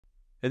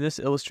In this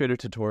Illustrator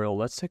tutorial,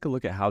 let's take a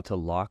look at how to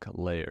lock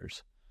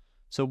layers.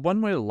 So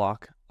one way to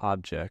lock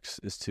objects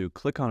is to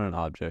click on an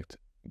object,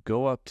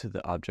 go up to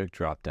the object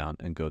dropdown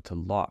and go to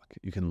lock.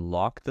 You can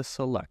lock the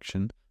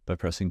selection by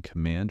pressing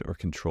Command or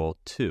Control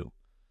 2.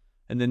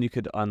 And then you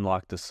could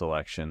unlock the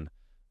selection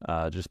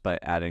just by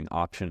adding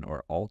Option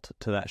or Alt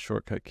to that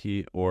shortcut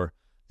key, or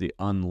the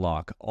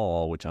unlock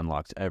all, which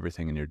unlocks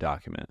everything in your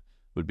document,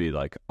 would be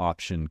like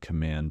Option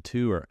Command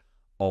 2 or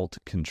Alt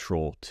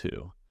Control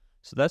 2.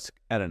 So that's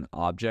at an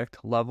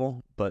object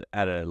level, but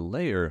at a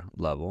layer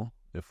level,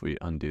 if we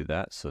undo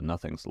that so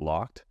nothing's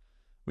locked,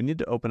 we need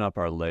to open up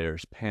our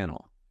layers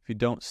panel. If you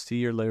don't see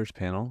your layers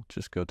panel,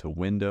 just go to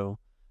Window,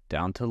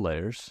 down to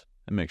Layers,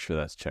 and make sure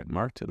that's check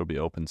marked. It'll be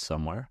open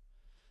somewhere.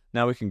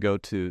 Now we can go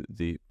to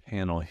the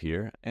panel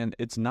here, and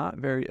it's not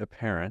very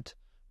apparent,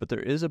 but there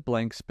is a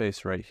blank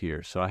space right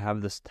here. So I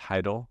have this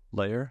title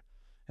layer,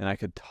 and I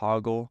could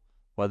toggle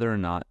whether or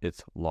not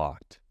it's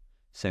locked.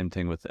 Same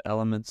thing with the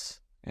elements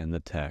and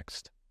the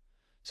text.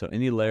 So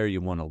any layer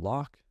you want to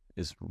lock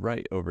is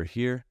right over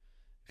here.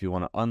 If you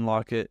want to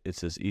unlock it,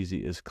 it's as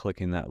easy as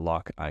clicking that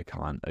lock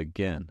icon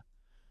again.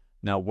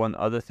 Now, one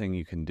other thing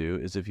you can do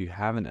is if you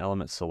have an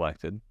element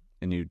selected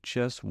and you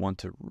just want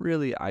to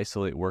really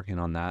isolate working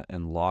on that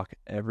and lock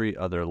every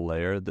other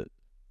layer that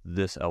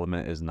this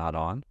element is not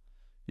on,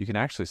 you can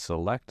actually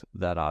select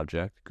that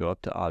object, go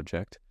up to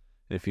Object,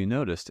 and if you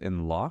noticed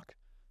in Lock,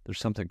 there's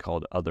something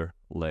called Other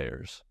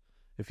Layers.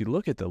 If you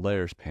look at the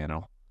Layers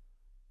panel,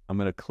 I'm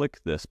going to click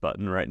this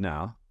button right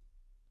now,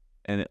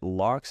 and it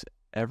locks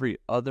every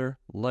other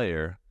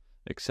layer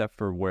except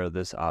for where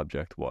this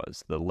object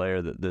was, the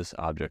layer that this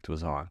object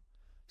was on.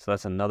 So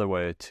that's another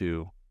way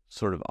to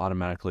sort of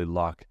automatically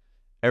lock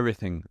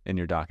everything in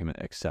your document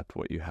except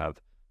what you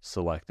have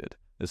selected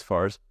as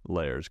far as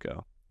layers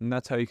go. And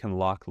that's how you can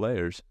lock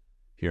layers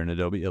here in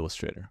Adobe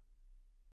Illustrator.